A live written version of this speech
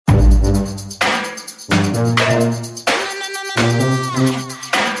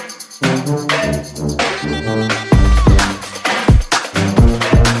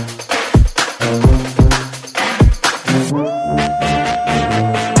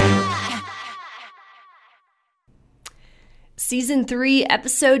Season 3,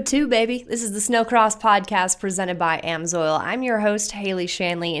 Episode 2, baby. This is the Snowcross Podcast presented by AMSOIL. I'm your host, Haley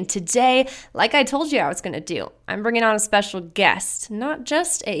Shanley, and today, like I told you I was going to do, I'm bringing on a special guest. Not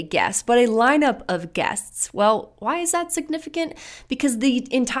just a guest, but a lineup of guests. Well, why is that significant? Because the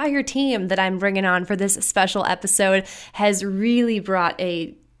entire team that I'm bringing on for this special episode has really brought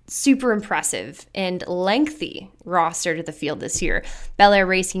a super impressive and lengthy roster to the field this year. Bel Air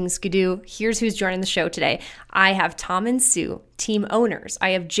Racing Ski-Doo, here's who's joining the show today. I have Tom and Sue, team owners. I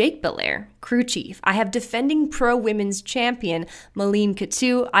have Jake Belair, crew chief. I have defending pro women's champion Malene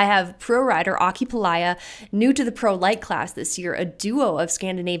Coutu. I have pro rider Aki Pelaya, new to the pro light class this year, a duo of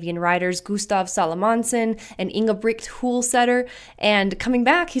Scandinavian riders, Gustav Salomonsen and Ingebrigt Hulsetter. And coming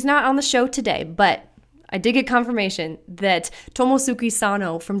back, he's not on the show today, but I did get confirmation that Tomosuke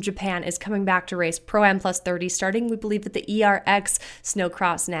Sano from Japan is coming back to race Pro-Am Plus 30 starting, we believe, at the ERX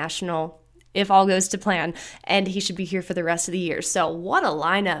Snowcross National, if all goes to plan, and he should be here for the rest of the year. So what a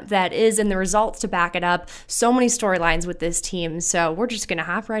lineup that is, and the results to back it up. So many storylines with this team, so we're just going to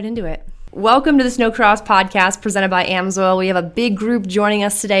hop right into it. Welcome to the Snowcross Podcast presented by AMSOIL. We have a big group joining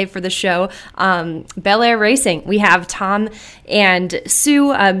us today for the show. Bel Air Racing, we have Tom and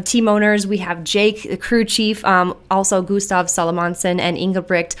Sue, team owners. We have Jake, the crew chief, also Gustav Salomonsen and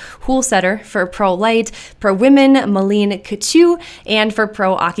Ingebrigt Hulsetter for Pro Light, Pro Women, Malene Coutu, and for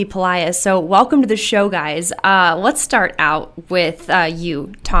Pro Aki Pelaya. So welcome to the show, guys. Let's start out with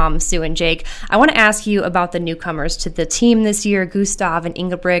you, Tom, Sue, and Jake. I want to ask you about the newcomers to the team this year, Gustav and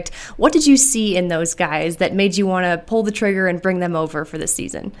Ingebrigt. What did you see in those guys that made you want to pull the trigger and bring them over for this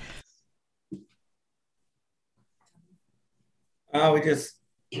season? We just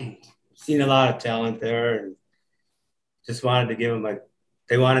seen a lot of talent there and just wanted to give them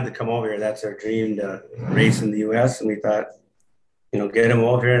they wanted to come over here. That's their dream, to race in the U.S. And we thought, get them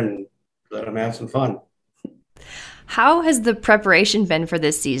over here and let them have some fun. How has the preparation been for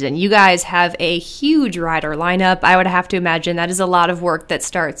this season? You guys have a huge rider lineup. I would have to imagine that is a lot of work that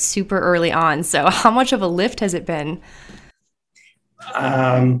starts super early on. So how much of a lift has it been?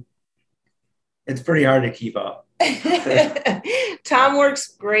 It's pretty hard to keep up. Tom works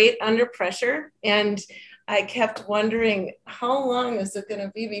great under pressure, and I kept wondering, how long is it going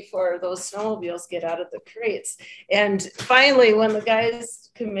to be before those snowmobiles get out of the crates? And finally, when the guys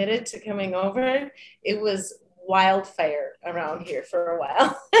committed to coming over, it was wildfire around here for a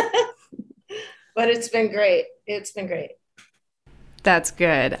while. But it's been great. It's been great. That's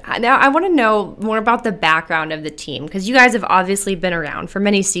good. Now, I want to know more about the background of the team, because you guys have obviously been around for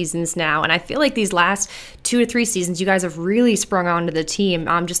many seasons now, and I feel like these last 2 to 3 seasons, you guys have really sprung onto the team.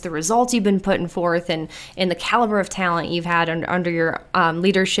 Just the results you've been putting forth and the caliber of talent you've had under your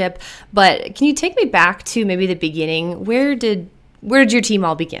leadership. But can you take me back to maybe the beginning? Where did your team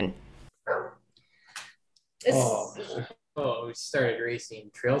all begin? We started racing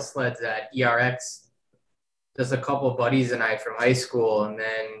trail sleds at ERX. Just a couple of buddies and I from high school, and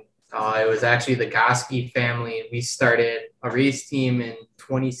then it was actually the Goski family. We started a race team in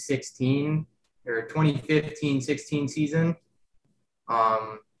 2016 or 2015-16 season.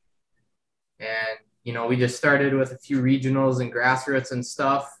 And we just started with a few regionals and grassroots and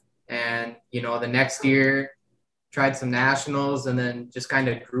stuff. And the next year tried some nationals, and then just kind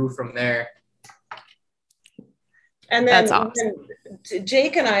of grew from there. And then, that's awesome.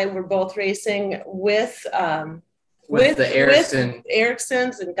 Jake and I were both racing with the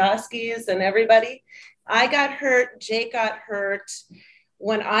Ericssons and Goskis and everybody. I got hurt. Jake got hurt.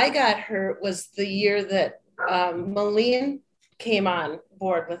 When I got hurt was the year that Malene came on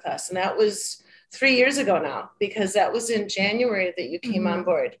board with us. And that was 3 years ago now, because that was in January that you came on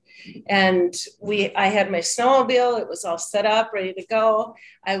board. And I had my snowmobile. It was all set up, ready to go.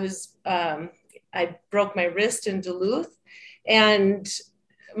 I broke my wrist in Duluth, and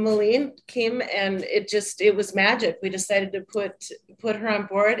Malene came, and it was magic. We decided to put her on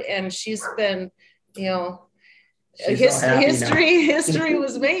board, and she's been, history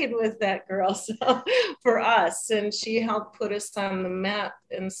was made with that girl. So for us, and she helped put us on the map.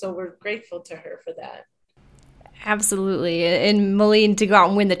 And so we're grateful to her for that. Absolutely. And Malene, to go out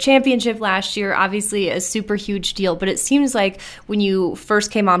and win the championship last year, obviously a super huge deal. But it seems like when you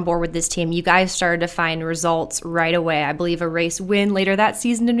first came on board with this team, you guys started to find results right away. I believe a race win later that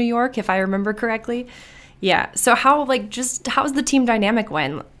season in New York, if I remember correctly. Yeah. So how's the team dynamic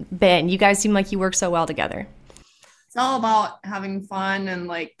been? You guys seem like you work so well together. It's all about having fun and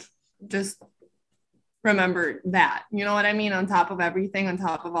just remember that, you know what I mean? On top of everything, on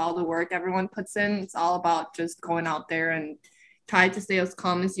top of all the work everyone puts in, it's all about just going out there and try to stay as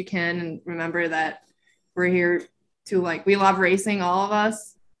calm as you can and remember that we're here to, like, we love racing, all of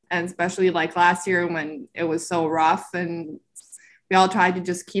us, and especially like last year when it was so rough, and we all tried to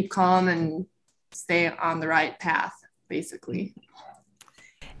just keep calm and stay on the right path, basically.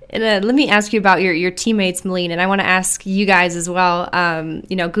 And let me ask you about your teammates, Malene, and I want to ask you guys as well.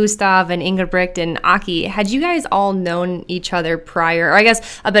 Gustav and Ingebrigt and Aki, had you guys all known each other prior? Or I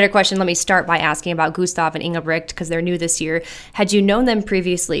guess a better question, let me start by asking about Gustav and Ingebrigt because they're new this year. Had you known them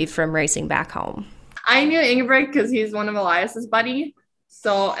previously from racing back home? I knew Ingebrigt because he's one of Elias's buddy.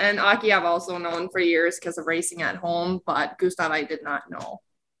 So, and Aki I've also known for years because of racing at home, but Gustav I did not know.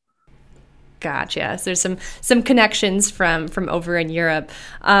 Gotcha. So there's some connections from over in Europe.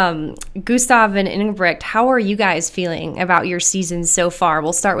 Gustav and Ingebrigt, how are you guys feeling about your season so far?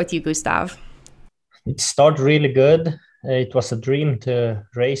 We'll start with you, Gustav. It started really good. It was a dream to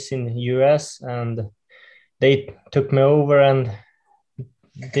race in the US, and they took me over and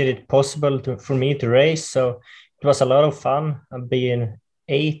did it possible for me to race. So it was a lot of fun. I'm being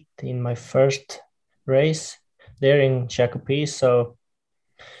 8th in my first race there in Shakopee. So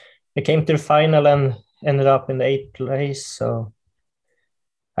I came to the final and ended up in the 8th place. So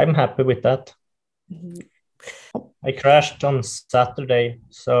I'm happy with that. Mm-hmm. I crashed on Saturday,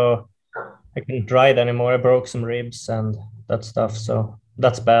 so I couldn't ride anymore. I broke some ribs and that stuff. So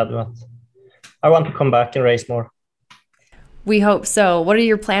that's bad, but I want to come back and race more. We hope so. What do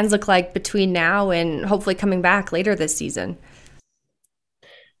your plans look like between now and hopefully coming back later this season?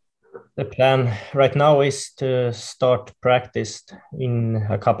 The plan right now is to start practice in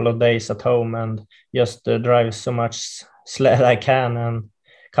a couple of days at home and just drive so much sled I can and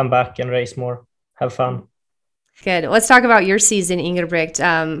come back and race more, have fun. Good. Let's talk about your season, Ingebrigt.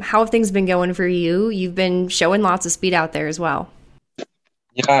 How have things been going for you? You've been showing lots of speed out there as well.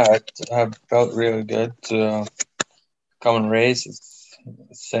 Yeah, I felt really good to come and race. It's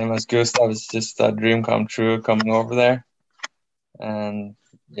the same as Gustav. It's just a dream come true coming over there. And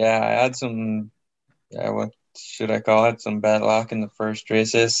yeah, I had some, what should I call it? Some bad luck in the first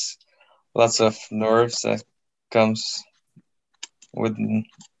races. Lots of nerves that comes with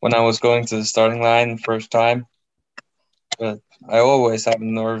when I was going to the starting line first time. But I always have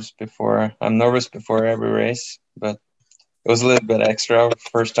nerves before. I'm nervous before every race, but it was a little bit extra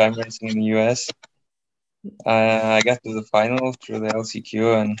first time racing in the US. I got to the final through the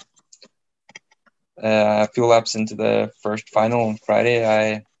LCQ, and a few laps into the first final on Friday,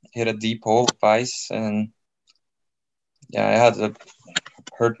 I hit a deep hole of ice, and yeah, I had to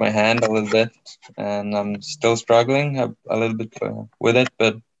hurt my hand a little bit, and I'm still struggling a little bit with it,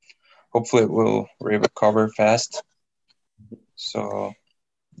 but hopefully it will recover fast. So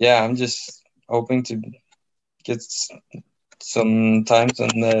yeah, I'm just hoping to get some times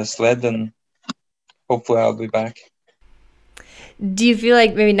on the sled, and hopefully I'll be back. Do you feel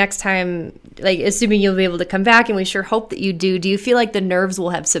like maybe next time, like assuming you'll be able to come back, and we sure hope that you do you feel like the nerves will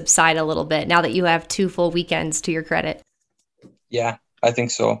have subsided a little bit now that you have 2 full weekends to your credit? Yeah, I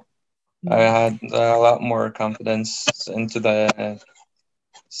think so. I had a lot more confidence into the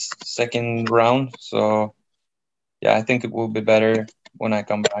second round. So yeah, I think it will be better when I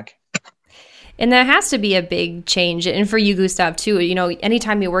come back. And that has to be a big change. And for you, Gustav, too,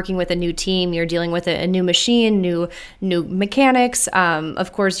 anytime you're working with a new team, you're dealing with a new machine, new mechanics.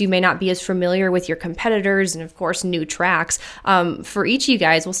 Of course, you may not be as familiar with your competitors and, of course, new tracks. For each of you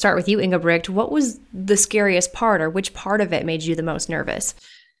guys, we'll start with you, Ingebrigt. What was the scariest part, or which part of it made you the most nervous?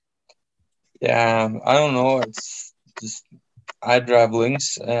 Yeah, I don't know. It's just I drive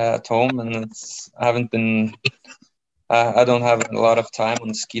Lynx at home, and I don't have a lot of time on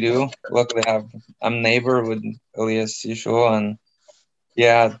the Ski-Doo. Luckily, I'm neighbor with Elias Isho, and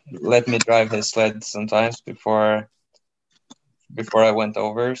yeah, let me drive his sled sometimes before I went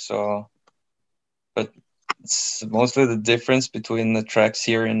over. So, but it's mostly the difference between the tracks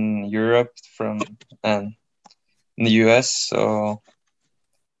here in Europe and in the US. So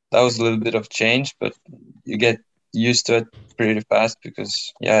that was a little bit of change, but you get used to it pretty fast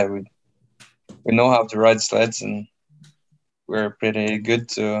because yeah, we know how to ride sleds, and we're pretty good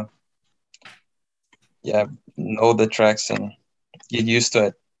to know the tracks and get used to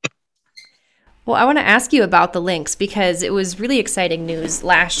it. Well, I want to ask you about the Lynx, because it was really exciting news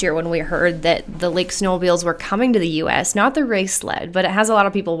last year when we heard that the Lynx snowmobiles were coming to the U.S., not the race sled, but it has a lot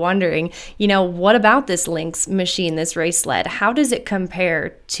of people wondering, what about this Lynx machine, this race sled? How does it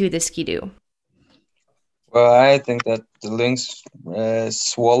compare to the Ski-Doo? Well, I think that the Lynx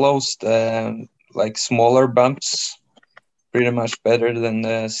swallows the, smaller bumps pretty much better than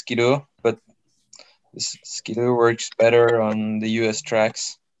the Ski-Doo, but Ski-Doo works better on the US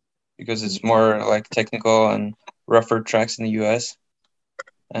tracks because it's more like technical and rougher tracks in the US.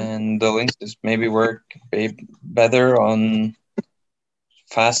 And the Lynx maybe work better on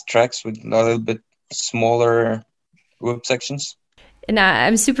fast tracks with a little bit smaller whoop sections. And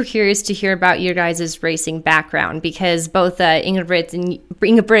I'm super curious to hear about your guys' racing background, because both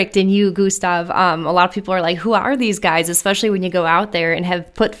Ingebrigt and you, Gustav, a lot of people are like, who are these guys, especially when you go out there and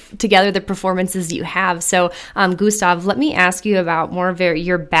have put together the performances that you have. So, Gustav, let me ask you about more of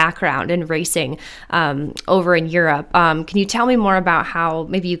your background in racing over in Europe. Can you tell me more about how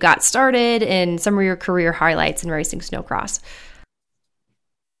maybe you got started and some of your career highlights in racing snowcross?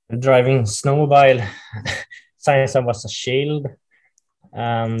 Driving snowmobile since I was a child.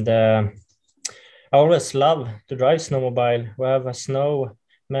 And I always love to drive snowmobile. We have a snow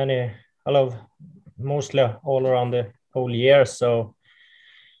mostly all around the whole year. So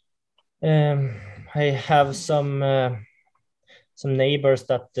I have some neighbors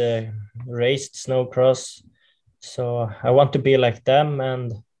that raced snowcross. So I want to be like them.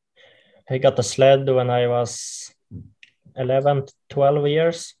 And I got a sled when I was 11, 12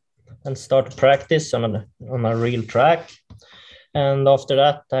 years and started practice on a real track. And after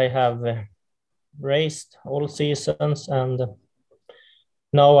that, I have raced all seasons, and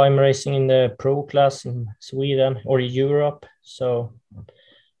now I'm racing in the pro class in Sweden or Europe. So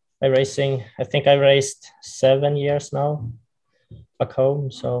I think I raced 7 years now back home.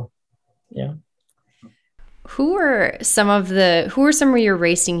 So yeah. Who are some of your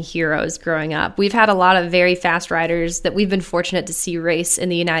racing heroes growing up? We've had a lot of very fast riders that we've been fortunate to see race in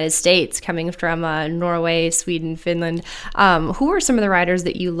the United States, coming from Norway, Sweden, Finland. Who are some of the riders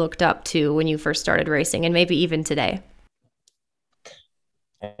that you looked up to when you first started racing, and maybe even today?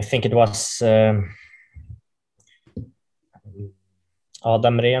 I think it was Adam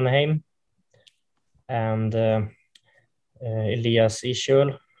Renheim and Elias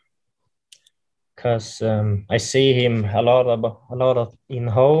Ischul. Because I see him a lot in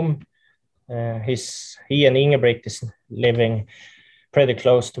home. He and Ingebrigt is living pretty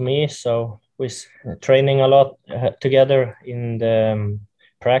close to me, so we're training a lot together in the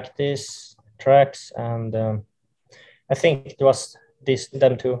practice tracks, and I think it was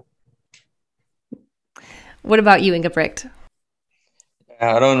them two. What about you, Ingebrigt?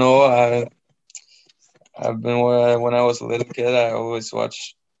 I don't know. I've been when I was a little kid, I always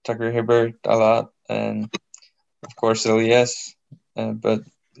watched Tucker Hibbert a lot, and of course Elias. But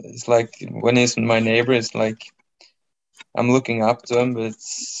it's like when he's my neighbor, it's like I'm looking up to him. But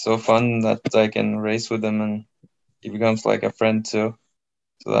it's so fun that I can race with him, and he becomes like a friend too.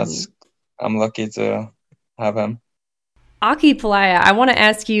 So I'm lucky to have him. Aki Pelaja, I want to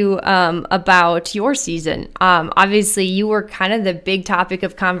ask you about your season. Obviously, you were kind of the big topic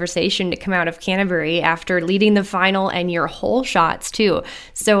of conversation to come out of Canterbury after leading the final and your whole shots too.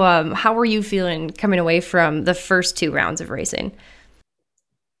 So how were you feeling coming away from the first 2 rounds of racing?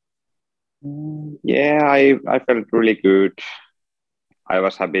 Yeah, I felt really good. I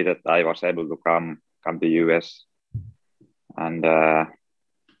was happy that I was able to come to US. And I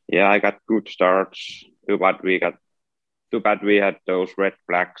got good starts. Too bad we had those red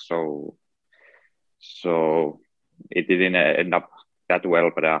flags, so it didn't end up that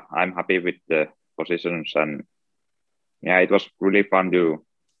well. But I'm happy with the positions, and it was really fun to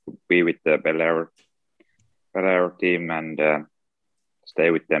be with the Bel Air team and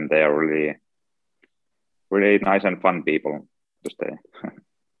stay with them. They are really, really nice and fun people to stay.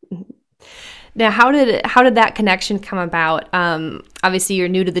 Now, how did that connection come about? Obviously, you're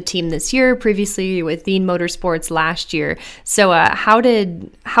new to the team this year. Previously, you were with Thien Motorsports last year. So, how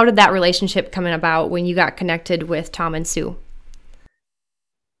did that relationship come about when you got connected with Tom and Sue?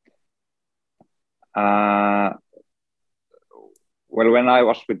 Well, when I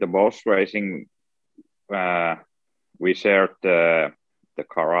was with the Boss Racing, we shared the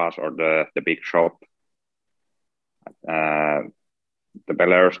garage or the big shop. The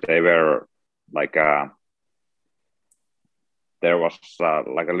Bel Airs, they were like there was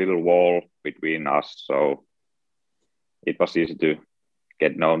like a little wall between us, so it was easy to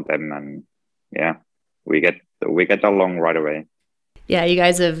get known them, and we get along right away. Yeah, you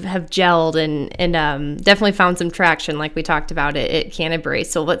guys have gelled and definitely found some traction, like we talked about it at Canterbury.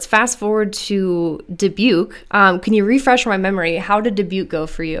 So let's fast forward to Dubuque. Can you refresh my memory? How did Dubuque go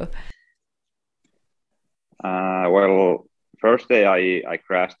for you? Well, first day I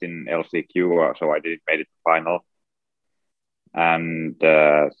crashed in LCQ, so I didn't make it to final. And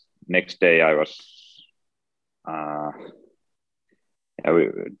next day I was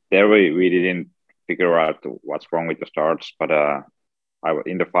we didn't figure out what's wrong with the starts. But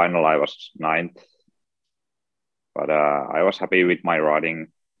in the final I was ninth, but I was happy with my riding.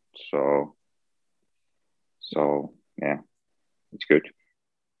 So yeah, it's good.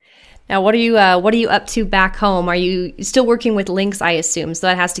 Now, what are you up to back home? Are you still working with Lynx, I assume? So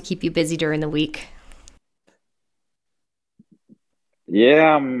that has to keep you busy during the week.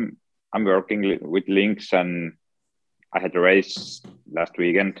 Yeah, I'm working with Lynx, and I had a race last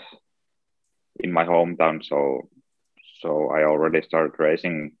weekend in my hometown. So I already started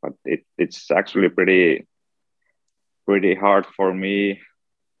racing, but it's actually pretty hard for me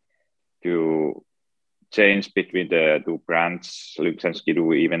to change between the two brands, Lynx and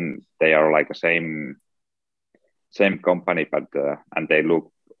Ski-Doo. Even they are like a same company, but and they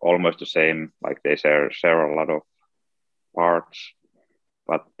look almost the same. Like they share a lot of parts,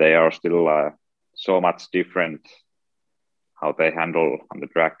 but they are still so much different how they handle on the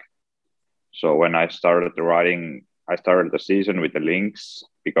track. So when I started the riding, I started the season with the Lynx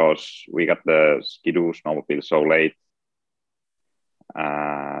because we got the Ski-Doo snowmobile so late.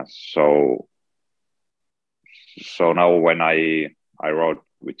 So now when I rode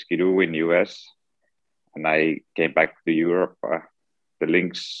with Ski-Doo in US and I came back to Europe, the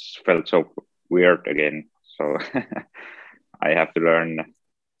Lynx felt so weird again. So I have to learn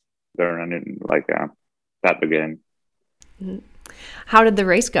like that again. How did the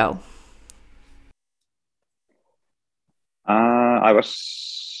race go? I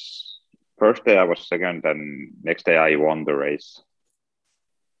was first day I was second, and next day I won the race.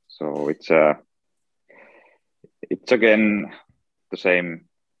 So it's again the same.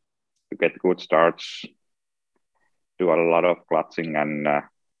 To get good starts, do a lot of clutching and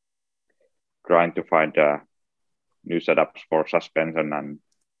trying to find new setups for suspension, and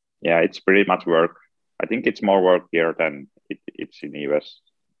yeah, it's pretty much work. I think it's more work here than it's in the US.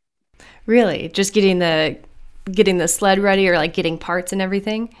 Really? Just getting the sled ready, or like getting parts and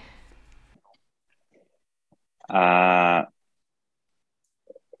everything? Well,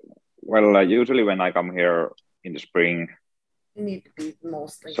 usually when I come here in the spring, You need to be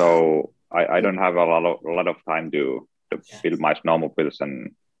mostly. so I don't have a lot of time to build my snowmobiles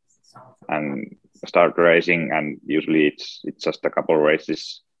and start racing. And usually it's just a couple of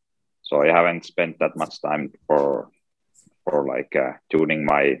races, so I haven't spent that much time for like tuning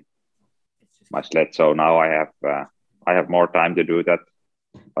my sled. So now I have more time to do that.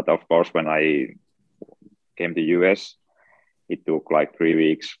 But of course, when I came to US, it took like 3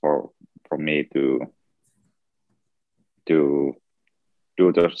 weeks for me to do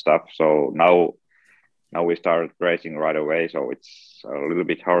the stuff. So now we started racing right away. So it's a little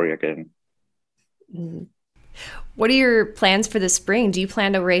bit hurry again. What are your plans for the spring? Do you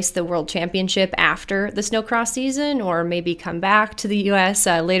plan to race the World Championship after the snowcross season, or maybe come back to the US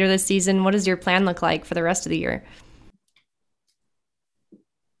later this season? What does your plan look like for the rest of the year?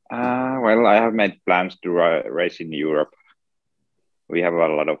 Well, I have made plans to race in Europe. We have a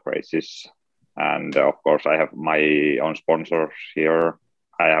lot of races, and of course I have my own sponsors here.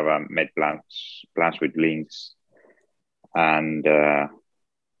 I have made plans with Lynx, and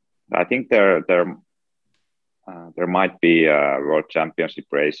I think there might be a World Championship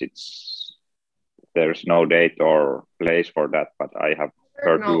race. There's no date or place for that, but I have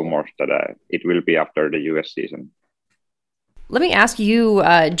heard rumors that it will be after the US season. Let me ask you,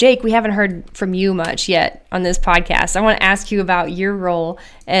 Jake, we haven't heard from you much yet on this podcast. I want to ask you about your role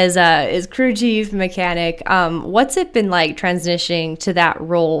as crew chief mechanic. What's it been like transitioning to that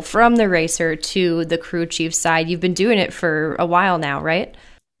role from the racer to the crew chief side? You've been doing it for a while now, right?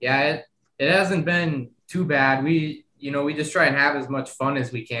 Yeah, it hasn't been too bad. We just try and have as much fun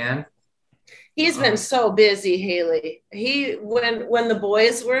as we can. He's been so busy, Haley. When the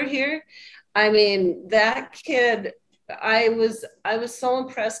boys were here, I mean, that kid, I was so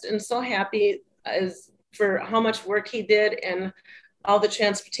impressed and so happy for how much work he did and all the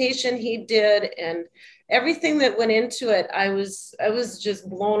transportation he did and everything that went into it. I was just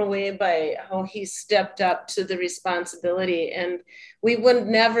blown away by how he stepped up to the responsibility, and we would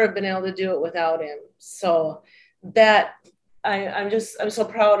never have been able to do it without him. So that I'm so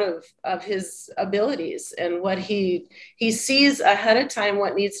proud of his abilities and what he sees ahead of time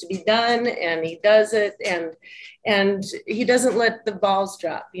what needs to be done, and he does it, and he doesn't let the balls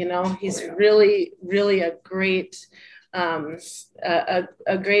drop. He's really, really a great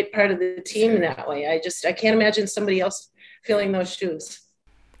a great part of the team in that way. I can't imagine somebody else filling those shoes.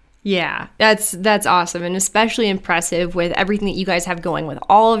 Yeah, that's awesome, and especially impressive with everything that you guys have going with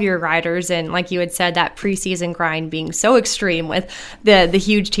all of your riders, and like you had said, that preseason grind being so extreme with the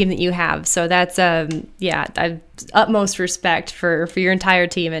huge team that you have. So that's I've utmost respect for your entire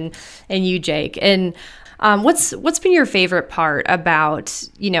team and you, Jake. And what's been your favorite part about,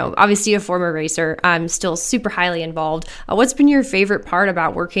 obviously a former racer, I'm still super highly involved. What's been your favorite part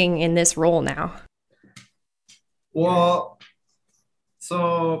about working in this role now? Well,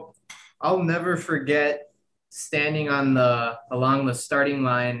 so I'll never forget standing along the starting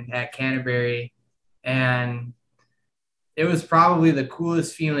line at Canterbury, and it was probably the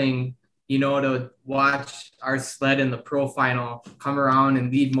coolest feeling, to watch our sled in the pro final come around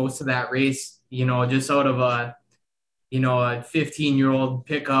and lead most of that race, just out of a 15-year-old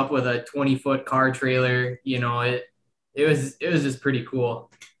pickup with a 20-foot car trailer. It was just pretty cool.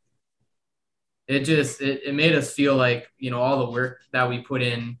 It made us feel like, all the work that we put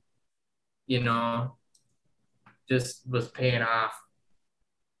in, just was paying off.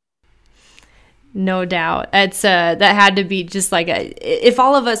 No doubt. It's that had to be just like if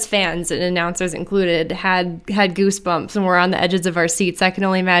all of us fans and announcers included had goosebumps and were on the edges of our seats. I can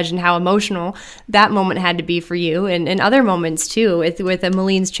only imagine how emotional that moment had to be for you, and other moments too with the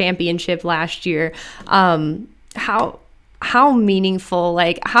Moulins Championship last year. How meaningful,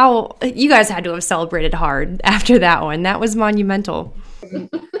 like how you guys had to have celebrated hard after that one. That was monumental.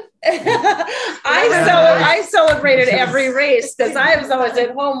 I celebrated every race because I was always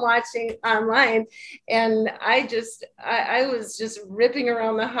at home watching online, and I was just ripping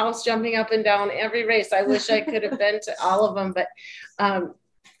around the house, jumping up and down every race. I wish I could have been to all of them, but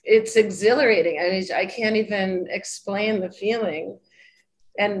it's exhilarating. I mean, I can't even explain the feeling.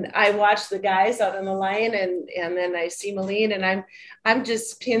 And I watch the guys out on the line, and then I see Moline, and I'm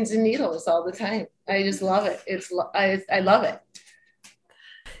just pins and needles all the time. I just love it. I love it.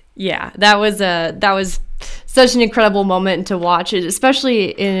 Yeah, that was such an incredible moment to watch it,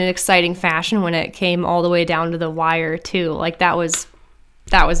 especially in an exciting fashion when it came all the way down to the wire too. Like that was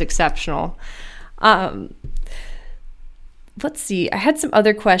exceptional. Let's see. I had some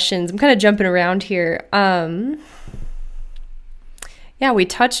other questions. I'm kind of jumping around here. Yeah, we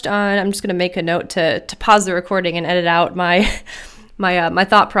touched on, I'm just going to make a note to pause the recording and edit out my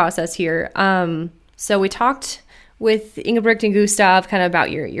thought process here. So we talked with Ingebrigt and Gustav kind of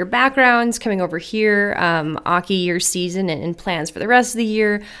about your backgrounds coming over here, Aki, your season and plans for the rest of the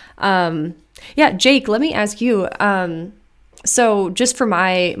year. Yeah, Jake, let me ask you. So just for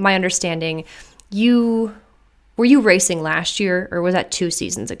my understanding, were you racing last year, or was that 2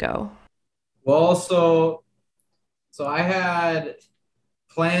 seasons ago? Well, so I had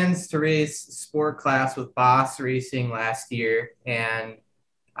plans to race sport class with Boss Racing last year, and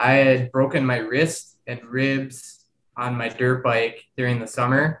I had broken my wrist and ribs on my dirt bike during the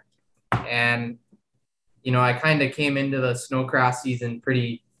summer. And, I kind of came into the snowcross season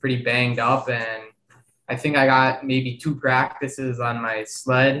pretty banged up, and I think I got maybe 2 practices on my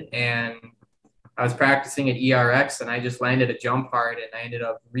sled, and I was practicing at ERX, and I just landed a jump hard, and I ended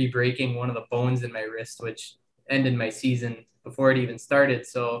up re-breaking one of the bones in my wrist, which ended my season before it even started.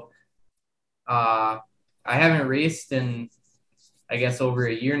 So I haven't raced in, I guess, over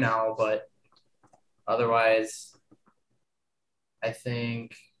a year now, but otherwise, I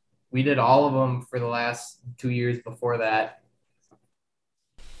think we did all of them for the last 2 years before that.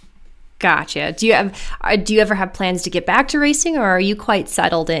 Gotcha. Do you ever have plans to get back to racing, or are you quite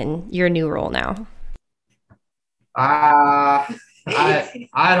settled in your new role now? I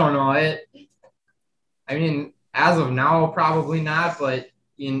don't know. I mean, as of now, probably not, but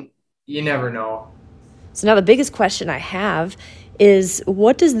you never know. So now the biggest question I have is,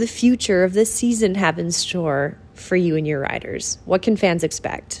 what does the future of this season have in store for you and your riders? What can fans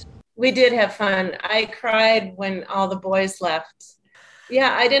expect? We did have fun. I cried when all the boys left.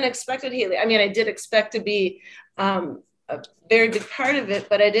 Yeah, I didn't expect it, Haley. I mean, I did expect to be a very big part of it,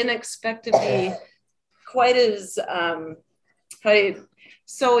 but I didn't expect to be quite as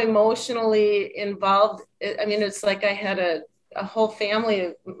so emotionally involved. I mean, it's like I had a whole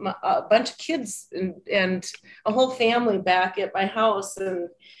family, a bunch of kids and a whole family back at my house.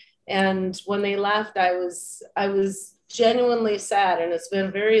 And when they left, I was genuinely sad, and it's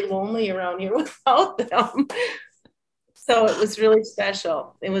been very lonely around here without them. So it was really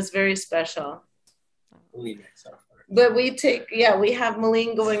special. It was very special. But we have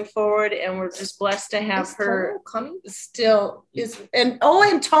Moline going forward, and we're just blessed to have her coming still. And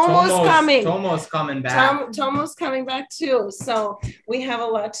Tomo's coming. Tomo's coming back. Tomo's coming back too. So we have a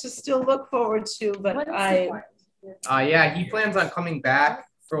lot to still look forward to. But he plans on coming back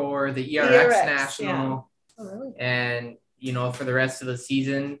for the ERX National. Yeah. Oh, really? And for the rest of the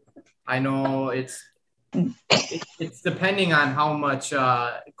season. I know it's depending on how much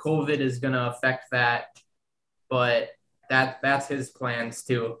COVID is going to affect that, but that's his plans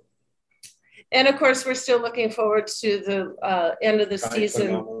too. And of course, we're still looking forward to the end of the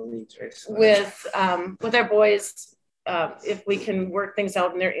season with our boys. If we can work things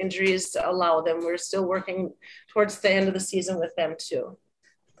out in their injuries to allow them, we're still working towards the end of the season with them too.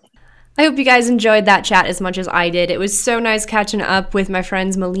 I hope you guys enjoyed that chat as much as I did. It was so nice catching up with my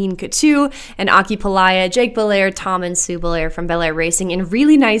friends Malin Coutu and Aki Pelayo, Jake Belair, Tom and Sue Belair from Belair Racing, and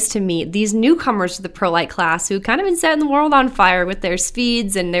really nice to meet these newcomers to the Pro Light class who kind of been setting the world on fire with their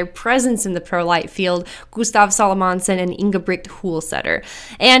speeds and their presence in the Pro Light field, Gustav Salomonsen and Ingebrigt Hulsetter.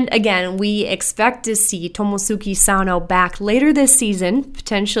 And again, we expect to see Tomosuke Sano back later this season,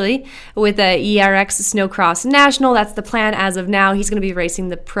 potentially, with a ERX Snowcross National. That's the plan as of now. He's going to be racing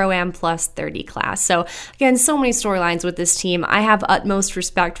the Pro-Am Plus 30 class. So again, so many storylines with this team. I have utmost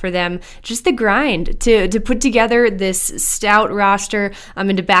respect for them. Just the grind to put together this stout roster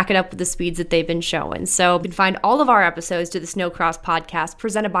and to back it up with the speeds that they've been showing. So you can find all of our episodes to the Snowcross podcast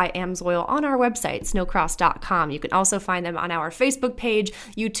presented by AMSOIL on our website, snowcross.com. You can also find them on our Facebook page,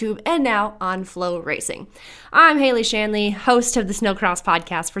 YouTube, and now on Flow Racing. I'm Haley Shanley, host of the Snowcross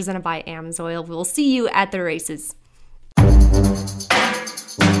podcast presented by AMSOIL. We'll see you at the races.